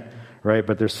 80%, right?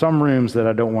 But there's some rooms that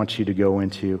I don't want you to go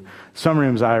into. Some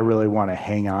rooms I really want to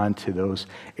hang on to those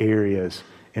areas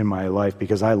in my life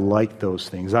because I like those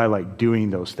things. I like doing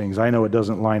those things. I know it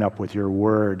doesn't line up with your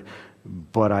word,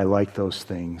 but I like those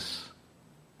things.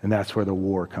 And that's where the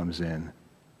war comes in.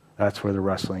 That's where the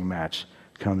wrestling match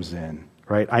comes in,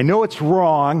 right? I know it's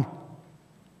wrong,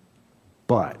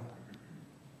 but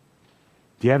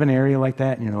do you have an area like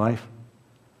that in your life?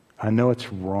 I know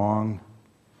it's wrong,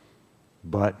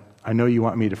 but I know you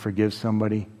want me to forgive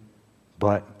somebody,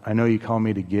 but I know you call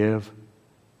me to give,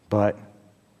 but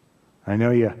I know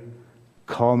you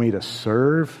call me to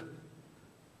serve,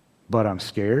 but I'm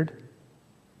scared.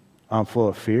 I'm full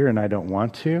of fear and I don't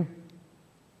want to.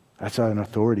 That's an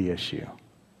authority issue.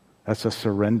 That's a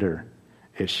surrender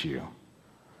issue.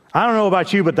 I don't know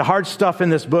about you, but the hard stuff in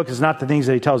this book is not the things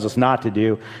that he tells us not to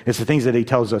do. It's the things that he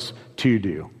tells us to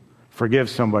do.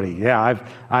 Forgive somebody. Yeah,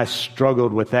 I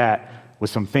struggled with that with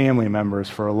some family members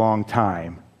for a long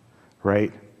time,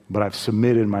 right? But I've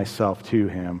submitted myself to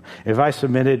him. If I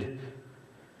submitted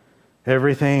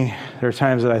everything, there are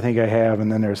times that I think I have,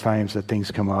 and then there's times that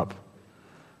things come up.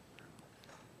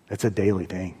 It's a daily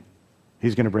thing.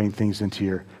 He's going to bring things into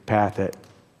your path that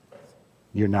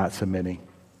you're not submitting.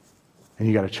 And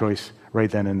you got a choice right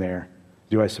then and there.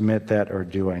 Do I submit that or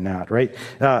do I not, right?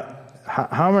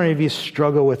 How many of you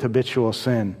struggle with habitual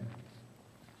sin?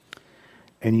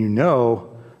 And you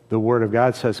know the Word of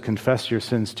God says confess your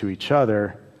sins to each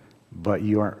other, but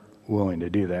you aren't willing to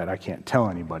do that. I can't tell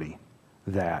anybody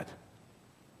that.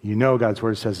 You know God's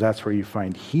Word says that's where you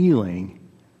find healing,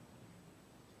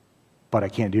 but I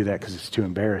can't do that because it's too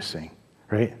embarrassing,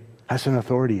 right? That's an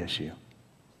authority issue.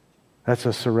 That's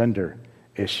a surrender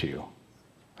issue.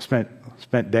 I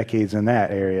spent decades in that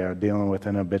area dealing with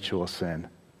an habitual sin.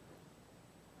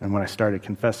 And when I started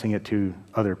confessing it to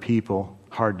other people,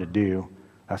 hard to do,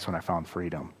 that's when I found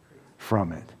freedom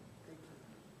from it.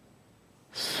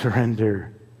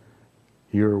 Surrender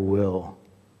your will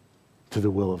to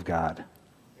the will of God.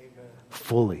 Amen.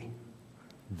 Fully.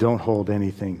 Don't hold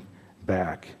anything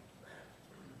back.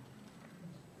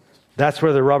 That's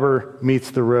where the rubber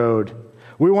meets the road.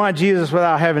 We want Jesus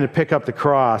without having to pick up the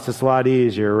cross. It's a lot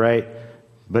easier, right?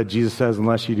 But Jesus says,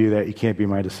 unless you do that, you can't be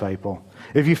my disciple.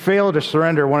 If you fail to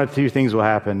surrender, one of two things will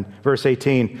happen. Verse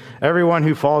 18, everyone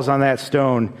who falls on that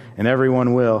stone, and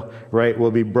everyone will, right,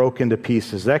 will be broken to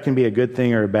pieces. That can be a good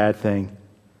thing or a bad thing.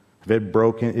 If it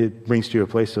brings you to a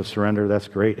place of surrender, that's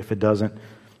great. If it doesn't,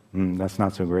 that's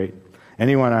not so great.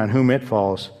 Anyone on whom it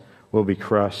falls will be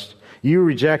crushed. You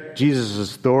reject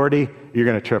Jesus' authority, you're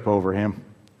going to trip over him.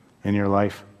 in your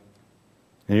life,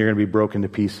 and you're going to be broken to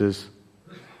pieces.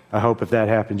 I hope if that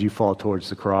happens, you fall towards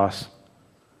the cross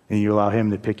and you allow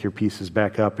him to pick your pieces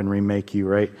back up and remake you,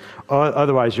 right?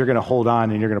 Otherwise, you're going to hold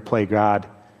on and you're going to play God,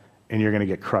 and you're going to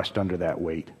get crushed under that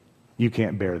weight. You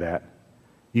can't bear that.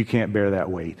 You can't bear that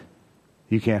weight.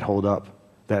 You can't hold up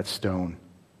that stone.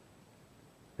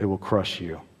 It will crush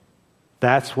you.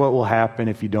 That's what will happen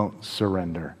if you don't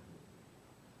surrender.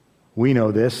 We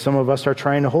know this. Some of us are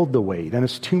trying to hold the weight, and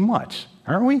it's too much,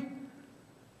 aren't we?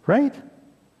 Right?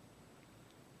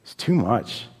 It's too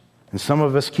much. And some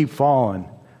of us keep falling.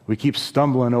 We keep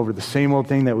stumbling over the same old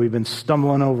thing that we've been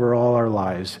stumbling over all our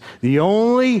lives. The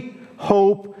only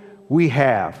hope we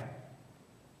have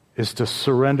is to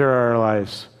surrender our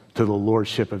lives to the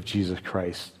lordship of Jesus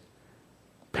Christ.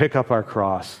 Pick up our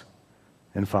cross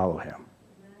and follow him.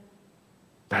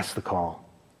 That's the call.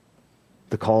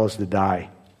 The call is to die.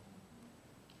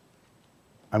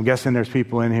 I'm guessing there's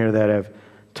people in here that have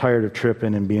tired of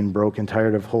tripping and being broken,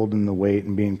 tired of holding the weight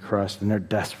and being crushed, and they're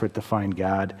desperate to find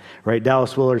God. Right?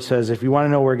 Dallas Willard says, if you want to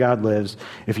know where God lives,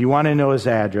 if you want to know his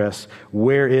address,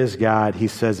 where is God? He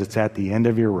says it's at the end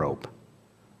of your rope.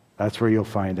 That's where you'll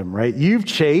find him, right? You've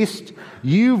chased,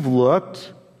 you've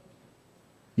looked,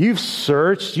 you've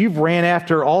searched, you've ran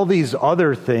after all these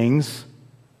other things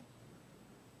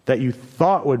that you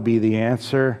thought would be the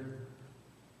answer,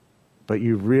 but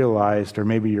you've realized, or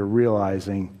maybe you're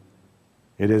realizing,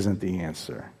 it isn't the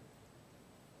answer.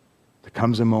 There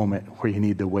comes a moment where you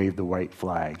need to wave the white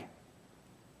flag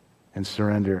and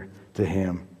surrender to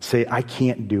him. Say, I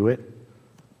can't do it.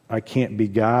 I can't be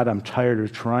God. I'm tired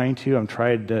of trying to. I'm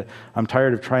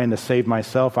tired of trying to save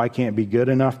myself. I can't be good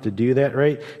enough to do that,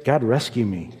 right? God, rescue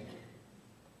me.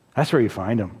 That's where you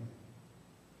find him.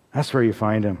 That's where you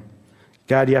find him.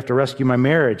 God, you have to rescue my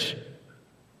marriage.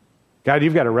 God,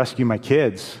 you've got to rescue my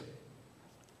kids.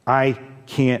 I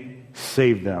can't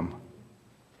save them.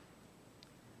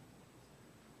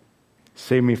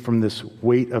 Save me from this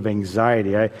weight of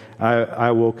anxiety.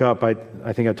 I woke up, I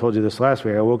think I told you this last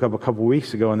week, I woke up a couple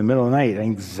weeks ago in the middle of the night,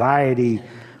 anxiety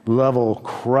level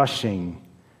crushing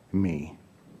me.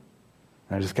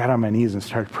 And I just got on my knees and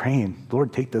started praying,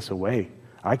 Lord, take this away.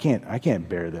 I can't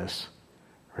bear this,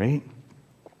 right?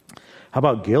 How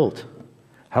about guilt?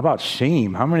 How about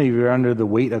shame? How many of you are under the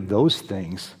weight of those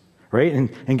things, right?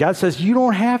 And God says, you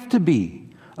don't have to be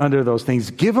under those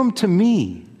things. Give them to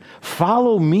me.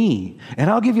 Follow me, and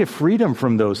I'll give you freedom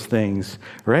from those things,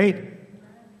 right?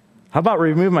 How about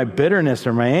remove my bitterness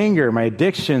or my anger, my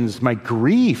addictions, my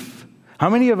grief?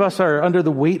 How many of us are under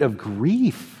the weight of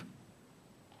grief?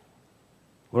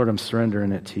 Lord, I'm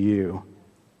surrendering it to you.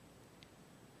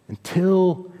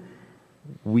 Until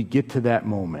we get to that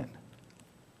moment,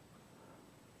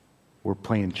 we're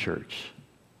playing church.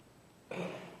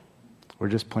 We're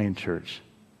just playing church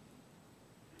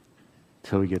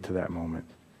till we get to that moment.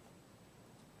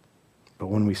 But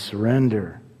when we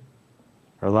surrender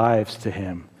our lives to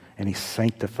him and he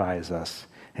sanctifies us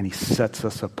and he sets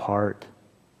us apart,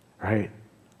 right?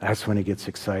 That's when it gets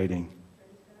exciting.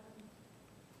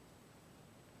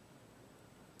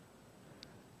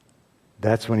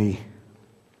 That's when he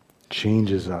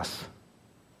changes us.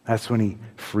 That's when he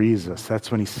frees us. That's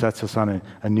when he sets us on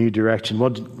a new direction.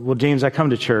 Well, James, I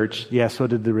come to church. Yeah, so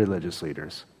did the religious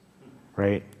leaders,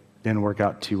 right? Didn't work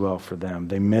out too well for them.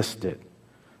 They missed it.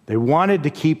 They wanted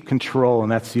to keep control,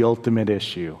 and that's the ultimate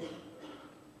issue.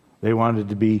 They wanted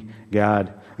to be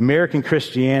God. American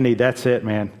Christianity, that's it,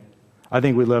 man. I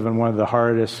think we live in one of the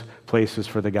hardest places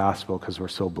for the gospel because we're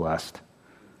so blessed.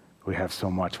 We have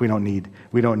so much. We don't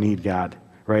need God,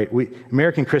 right?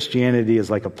 American Christianity is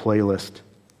like a playlist.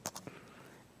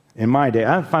 In my day,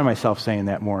 I find myself saying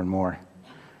that more and more.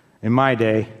 In my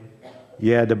day,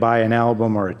 you had to buy an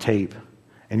album or a tape,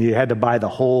 and you had to buy the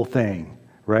whole thing,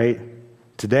 right?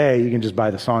 Today, you can just buy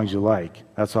the songs you like.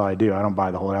 That's all I do. I don't buy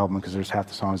the whole album because there's half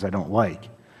the songs I don't like.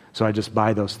 So I just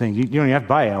buy those things. You don't even have to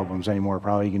buy albums anymore,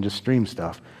 probably. You can just stream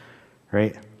stuff,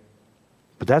 right?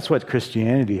 But that's what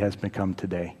Christianity has become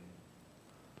today.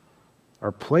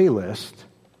 Our playlist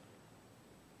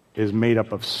is made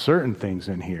up of certain things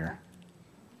in here,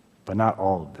 but not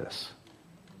all of this,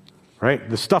 right?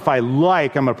 The stuff I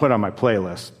like, I'm going to put on my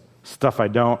playlist. Stuff I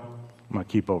don't, I'm going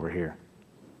to keep over here.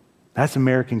 That's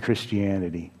American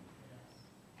Christianity.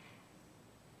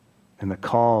 And the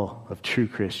call of true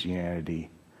Christianity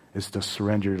is to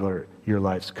surrender your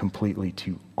lives completely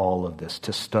to all of this,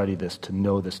 to study this, to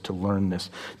know this, to learn this,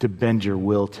 to bend your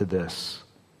will to this,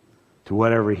 to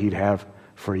whatever he'd have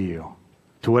for you,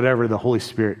 to whatever the Holy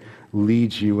Spirit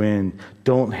leads you in.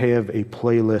 Don't have a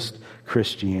playlist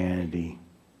Christianity,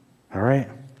 all right?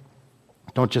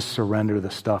 Don't just surrender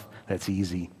the stuff that's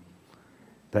easy.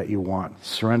 that you want.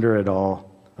 Surrender it all.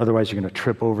 Otherwise, you're going to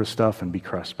trip over stuff and be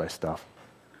crushed by stuff.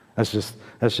 That's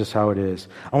just how it is.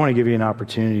 I want to give you an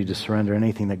opportunity to surrender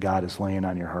anything that God is laying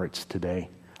on your hearts today.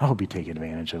 I hope you take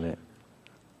advantage of it.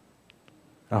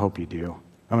 I hope you do.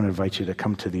 I'm going to invite you to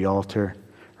come to the altar,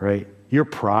 right? Your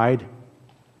pride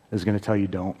is going to tell you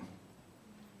don't.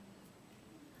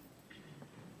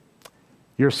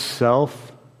 Your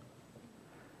self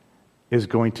is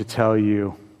going to tell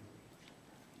you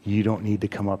you don't need to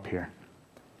come up here.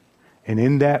 And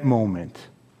in that moment,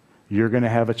 you're going to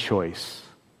have a choice.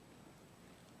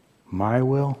 My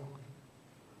will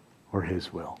or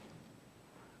his will.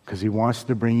 Because he wants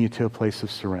to bring you to a place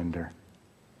of surrender.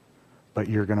 But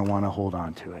you're going to want to hold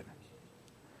on to it.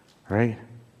 Right?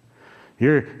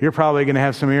 You're probably going to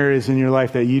have some areas in your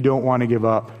life that you don't want to give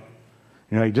up.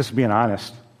 You're like, just being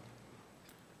honest.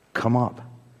 Come up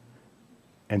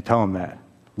and tell him that.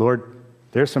 Lord,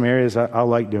 there's some areas I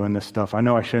like doing this stuff. I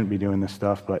know I shouldn't be doing this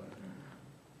stuff, but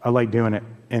I like doing it.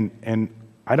 And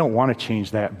I don't want to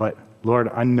change that, but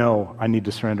Lord, I know I need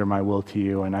to surrender my will to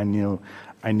you, and I know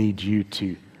I need you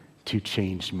to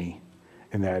change me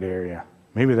in that area.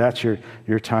 Maybe that's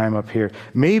your time up here.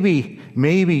 Maybe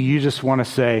you just want to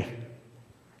say,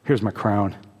 here's my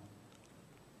crown.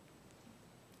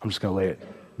 I'm just going to lay it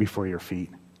before your feet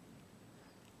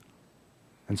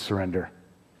and surrender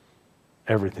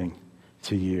everything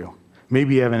to you.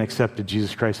 Maybe you haven't accepted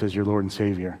Jesus Christ as your Lord and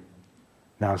Savior.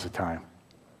 Now's the time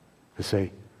to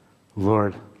say,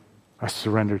 Lord, I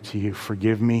surrender to you.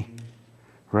 Forgive me,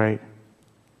 right?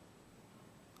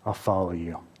 I'll follow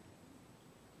you.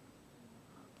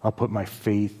 I'll put my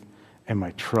faith and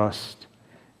my trust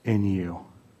in you.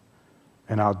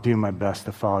 And I'll do my best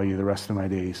to follow you the rest of my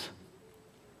days.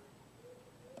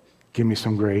 Give me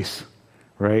some grace,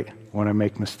 right? When I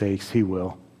make mistakes, he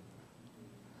will.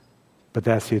 But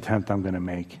that's the attempt I'm going to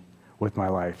make with my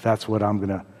life. That's what I'm going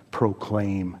to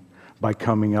proclaim by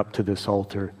coming up to this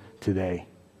altar today.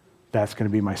 That's going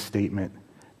to be my statement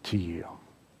to you.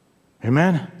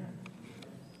 Amen?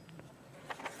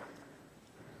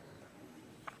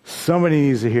 Somebody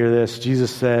needs to hear this.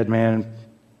 Jesus said, man,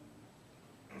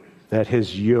 that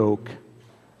his yoke,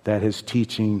 that his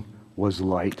teaching was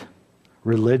light.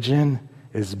 Religion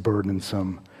is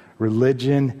burdensome.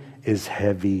 Religion is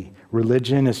heavy.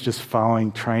 Religion is just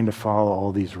trying to follow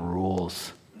all these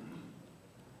rules.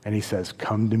 And he says,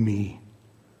 come to me.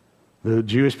 The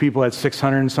Jewish people had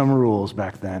 600 and some rules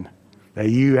back then that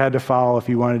you had to follow if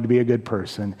you wanted to be a good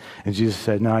person. And Jesus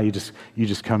said, no, you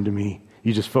just come to me.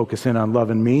 You just focus in on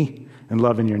loving me and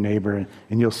loving your neighbor,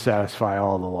 and you'll satisfy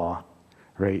all the law,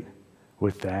 right,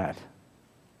 with that.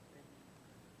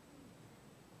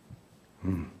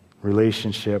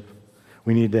 Relationship.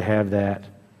 We need to have that,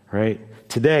 right?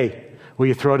 Today, will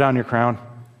you throw down your crown?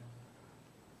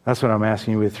 That's what I'm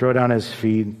asking you. Will you throw down his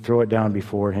feet, throw it down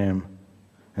before him,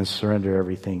 and surrender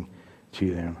everything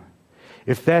to them?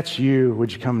 If that's you,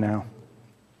 would you come now?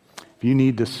 If you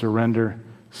need to surrender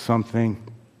something,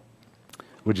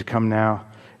 would you come now?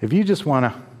 If you just want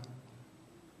to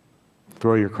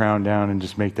throw your crown down and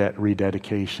just make that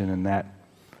rededication and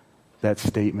that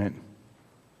statement,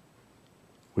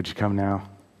 would you come now?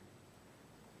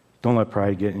 Don't let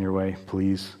pride get in your way,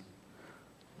 please.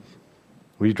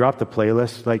 Will you drop the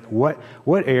playlist? Like,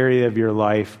 what area of your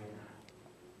life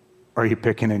are you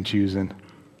picking and choosing?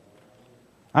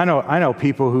 I know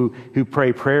people who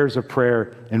pray prayers of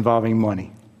prayer involving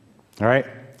money. All right?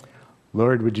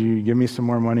 Lord, would you give me some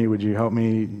more money? Would you help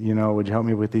me, would you help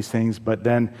me with these things? But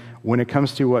then when it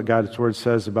comes to what God's word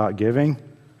says about giving,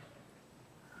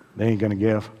 they ain't going to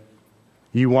give.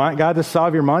 You want God to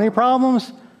solve your money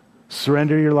problems?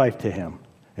 Surrender your life to him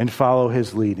and follow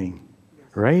his leading,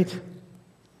 right?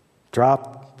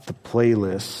 Drop the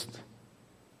playlist.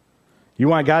 You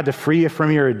want God to free you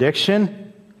from your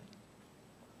addiction?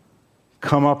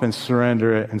 Come up and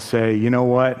surrender it and say, you know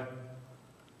what?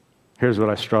 Here's what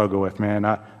I struggle with, man.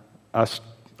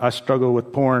 I struggled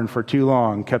with porn for too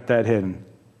long, kept that hidden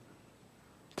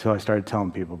until I started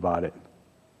telling people about it.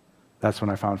 That's when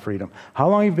I found freedom. How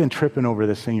long have you been tripping over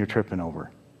this thing you're tripping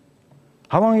over?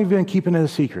 How long have you been keeping it a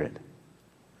secret?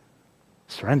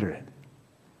 Surrender it.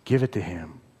 Give it to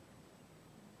him.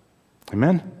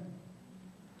 Amen?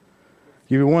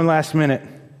 Give you one last minute.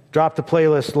 Drop the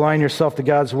playlist. Align yourself to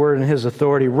God's word and his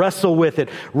authority. Wrestle with it.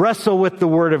 Wrestle with the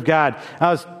word of God.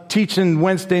 I was teaching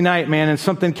Wednesday night, man, and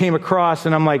something came across,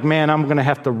 and I'm like, man, I'm going to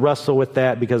have to wrestle with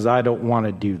that because I don't want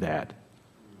to do that.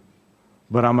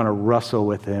 But I'm going to wrestle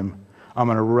with him. I'm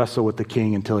going to wrestle with the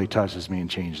King until he touches me and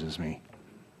changes me.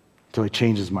 Until he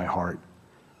changes my heart.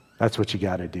 That's what you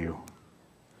got to do.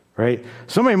 Right?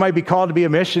 Somebody might be called to be a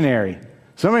missionary.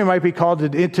 Somebody might be called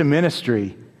into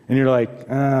ministry, and you're like,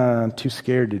 I'm too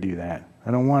scared to do that. I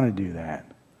don't want to do that.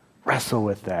 Wrestle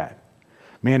with that.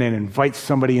 Man, and invite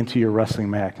somebody into your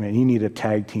wrestling match, man. You need a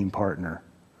tag team partner.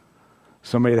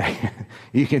 Somebody that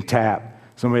you can tap.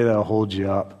 Somebody that will hold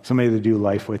you up. Somebody to do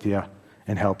life with you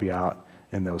and help you out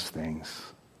in those things.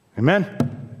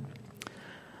 Amen?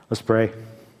 Let's pray.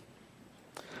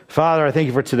 Father, I thank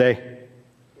you for today.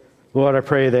 Lord, I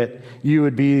pray that you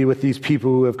would be with these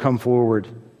people who have come forward.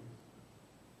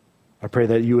 I pray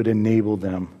that you would enable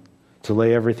them to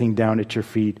lay everything down at your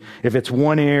feet. If it's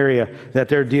one area that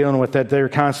they're dealing with, that they're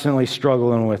constantly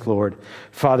struggling with, Lord,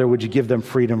 Father, would you give them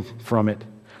freedom from it?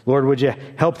 Lord, would you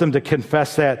help them to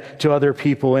confess that to other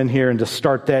people in here and to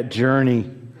start that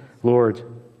journey, Lord?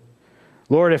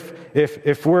 Lord,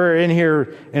 if we're in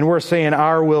here and we're saying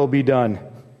our will be done,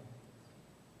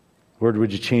 Lord,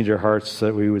 would you change our hearts so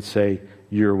that we would say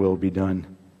your will be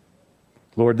done?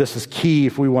 Lord, this is key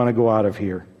if we want to go out of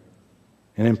here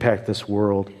and impact this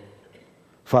world.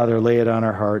 Father, lay it on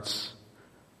our hearts.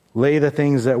 Lay the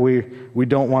things that we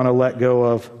don't want to let go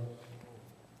of.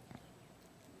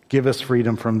 Give us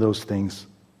freedom from those things.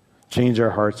 Change our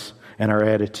hearts and our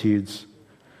attitudes.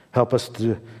 Help us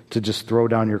to just throw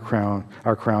down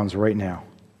our crowns right now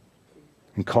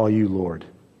and call you Lord.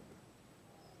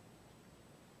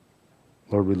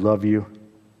 Lord, we love you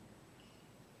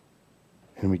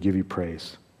and we give you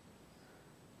praise.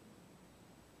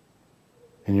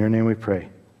 In your name we pray.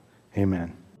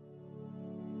 Amen.